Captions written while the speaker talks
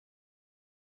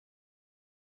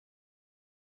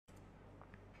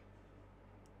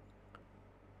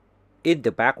in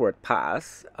the backward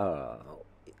pass,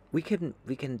 we can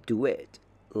do it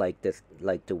like this,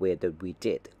 like the way that we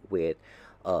did with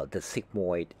the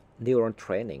sigmoid neuron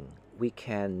training. We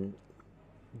can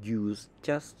use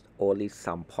just only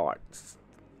some parts.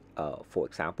 For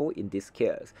example, in this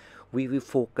case, we will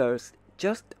focus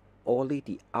just only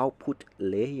the output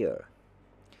layer.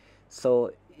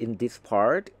 So in this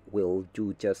part, we'll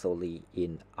do just only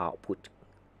in output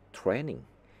training.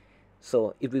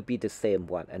 So it will be the same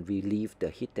one, and we leave the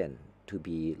hidden to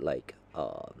be like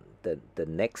the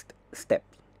next step.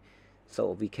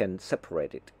 So we can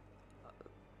separate it.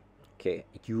 Okay,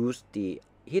 use the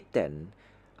hidden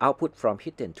output from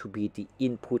hidden to be the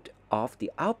input of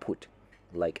the output.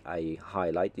 Like I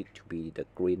highlighted to be the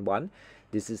green one.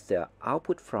 This is the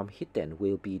output from hidden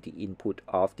will be the input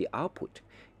of the output,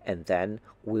 and then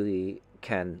we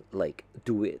can like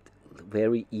do it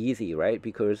very easy, right?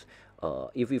 Because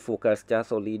if we focus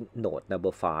just only node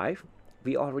number 5,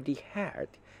 we already had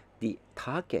the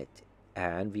target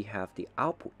and we have the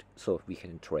output, so we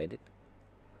can train it.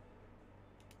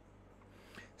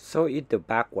 So in the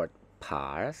backward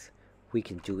pass, we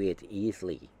can do it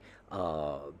easily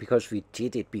because we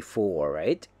did it before,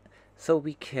 right? So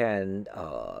we can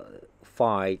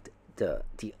find the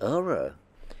error.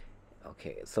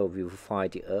 Okay, so we will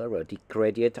find the error, the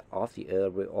gradient of the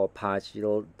error or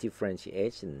partial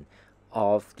differentiation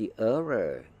of the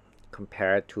error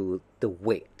compared to the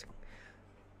weight.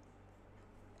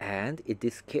 And in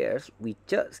this case, we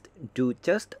just do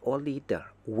just only the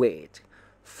weight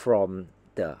from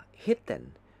the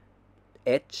hidden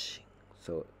edge.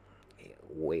 So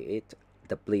weight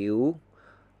W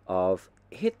of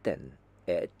hidden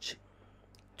edge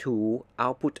to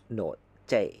output node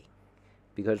J,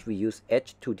 because we use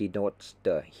H to denote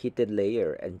the hidden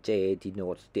layer and J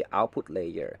denotes the output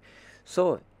layer.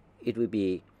 So it will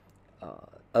be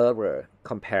error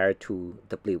compared to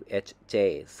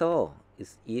WHJ. So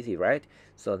it's easy, right?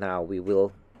 So now we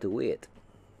will do it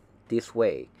this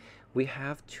way. We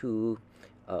have to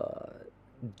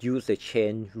use the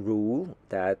chain rule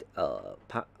that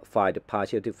find the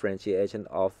partial differentiation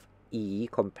of E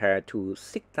compared to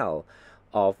signal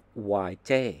of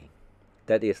Yj.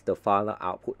 That is the final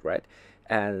output, right?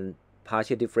 And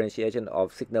partial differentiation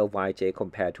of signal Yj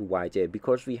compared to Yj,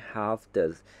 because we have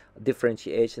the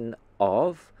differentiation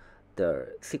of the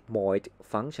sigmoid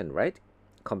function, right?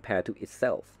 Compared to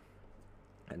itself.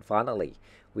 And finally,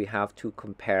 we have to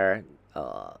compare,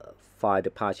 find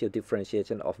the partial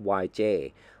differentiation of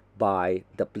Yj by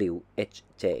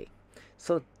Whj.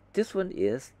 So this one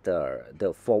is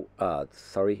the for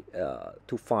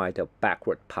to find the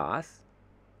backward path.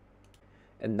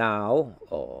 And now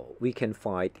we can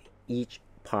find each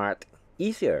part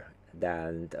easier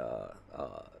than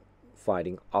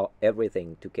finding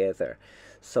everything together.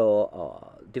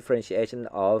 So differentiation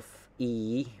of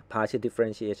E, partial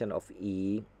differentiation of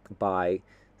E by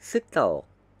signal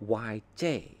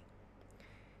Yj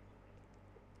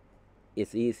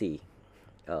is easy.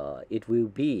 It will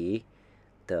be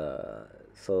the,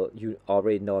 so you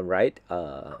already know, right?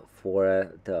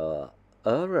 For the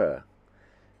error,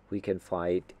 we can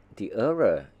find the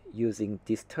error using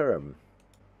this term.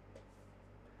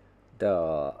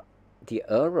 The the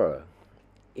error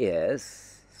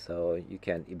is, so you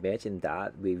can imagine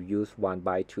that we use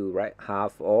 1/2, right?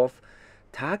 Half of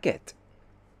target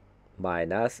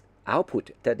minus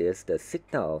output, that is the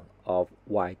signal of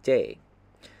Yj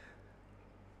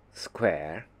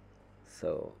square.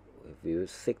 So if we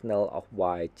use signal of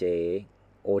Yj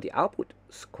or the output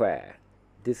square,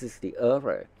 this is the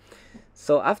error.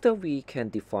 So after we can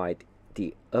define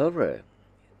the error,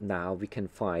 now we can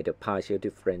find the partial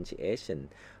differentiation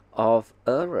of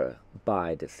error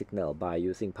by the signal by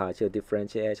using partial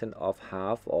differentiation of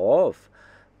half of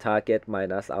target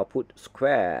minus output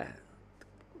square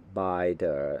by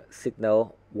the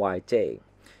signal Yj.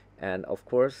 And of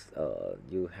course,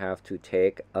 you have to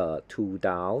take 2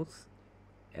 downs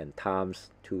and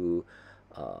times to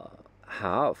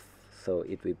half. So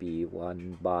it will be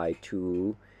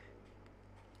 1/2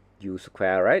 u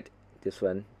square, right? This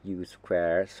one u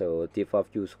square. So diff of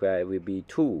u square will be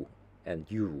 2 and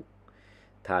u.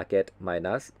 Target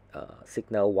minus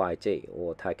signal Yj,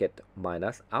 or target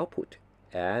minus output,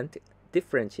 and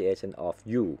differentiation of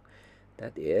u,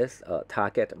 that is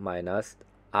target minus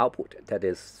output, that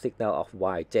is signal of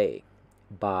Yj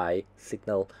by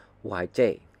signal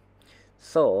Yj.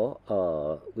 So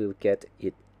we'll get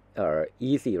it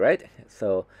easy, right?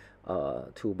 So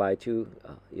 2/2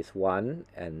 is 1,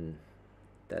 and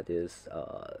that is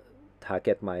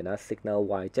target minus signal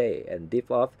Yj, and diff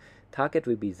of target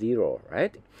will be 0,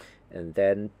 right? and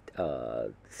then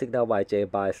signal yj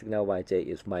by signal yj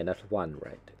is -1,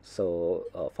 right? So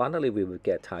finally we will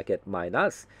get target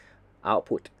minus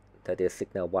output, that is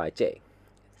signal yj.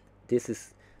 This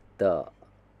is the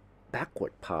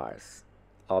backward parts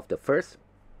of the first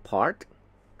part.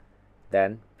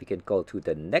 Then we can go to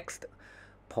the next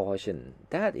portion.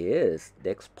 That is,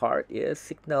 next part is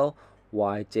signal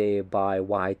yj by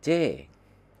yj.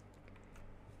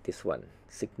 This one,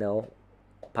 signal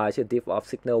partial diff of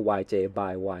signal yj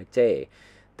by yj.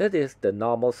 That is the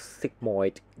normal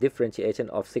sigmoid differentiation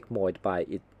of sigmoid by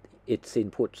its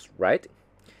inputs, right?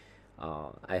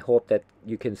 I hope that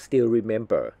you can still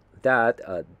remember that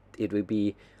it will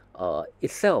be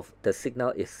itself, the signal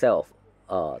itself,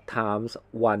 times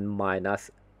 1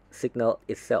 minus signal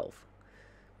itself.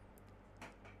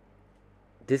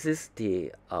 This is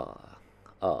the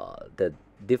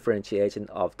differentiation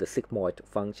of the sigmoid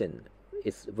function.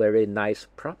 It's very nice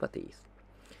properties.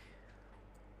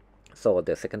 So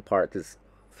the second part is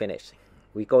finished.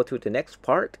 We go to the next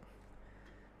part.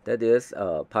 That is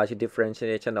partial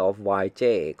differentiation of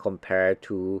yj compared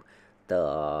to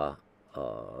the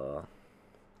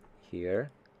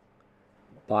here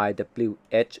by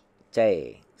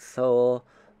whj. So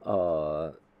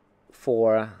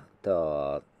for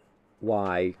the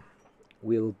y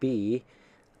will be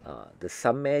the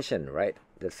summation, right?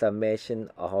 The summation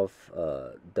of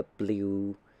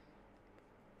w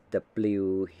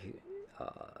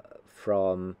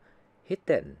from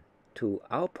hidden to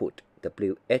output,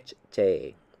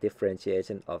 whj,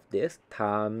 differentiation of this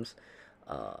times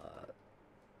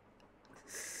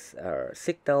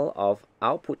signal of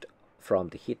output from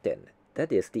the hidden,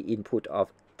 that is the input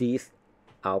of this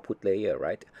output layer,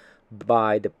 right,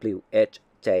 by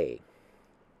whj.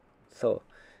 So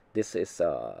this is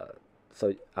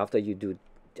so after you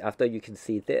can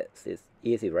see this, it's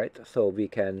easy, right? So we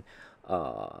can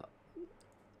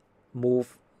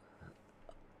move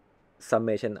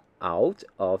summation out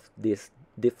of this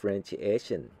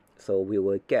differentiation, so we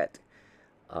will get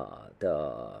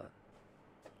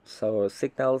so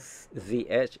signals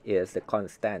vh is the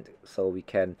constant, so we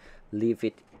can leave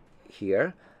it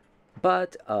here.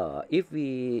 But if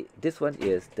this one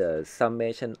is the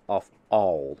summation of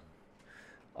alls,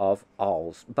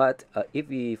 but if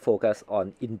we focus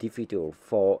on individual,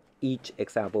 for each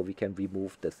example we can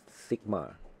remove the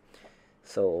sigma.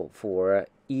 So for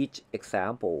each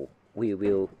example we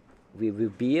will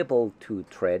be able to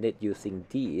train it using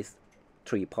these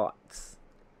 3 parts.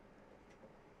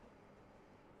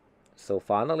 So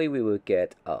finally we will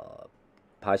get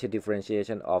partial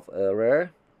differentiation of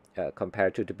error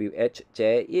compared to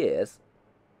whj is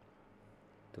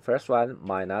the first one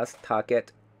minus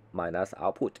target minus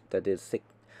output, that is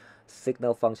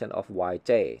signal function of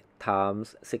yj,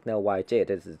 times signal yj,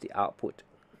 that is the output,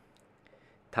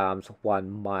 times 1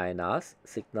 minus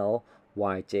signal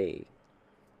yj,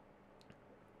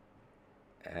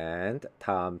 and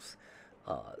times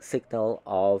signal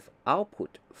of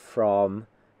output from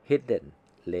hidden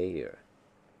layer.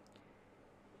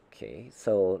 Okay,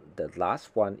 so the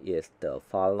last one is the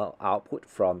final output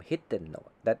from hidden node,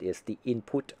 that is the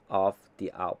input of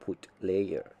the output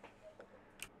layer.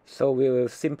 So we will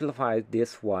simplify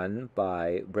this one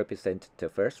by represent the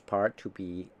first part to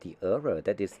be the error,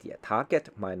 that is the target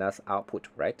minus output,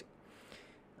 right?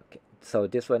 Okay, so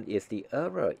this one is the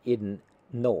error in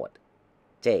node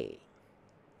j.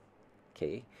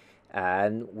 Okay,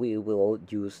 and we will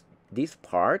use this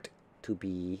part to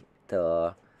be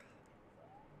the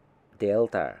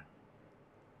delta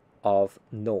of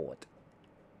node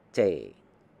j.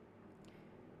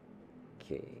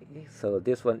 Okay, so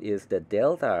this one is the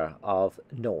delta of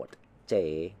node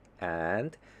j,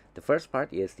 and the first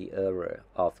part is the error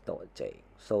of node j.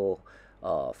 So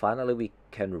finally we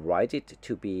can write it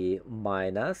to be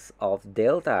minus of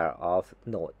delta of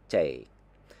node j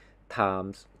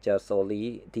times just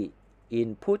only the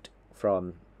input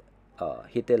from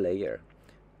hidden layer.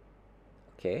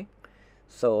 Okay,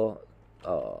 so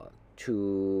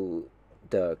to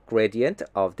the gradient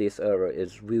of this error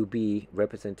will be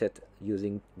represented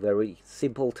using very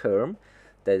simple term,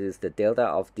 that is the delta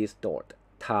of this node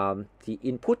times the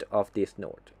input of this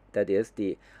node, that is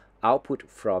the output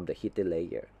from the hidden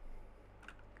layer.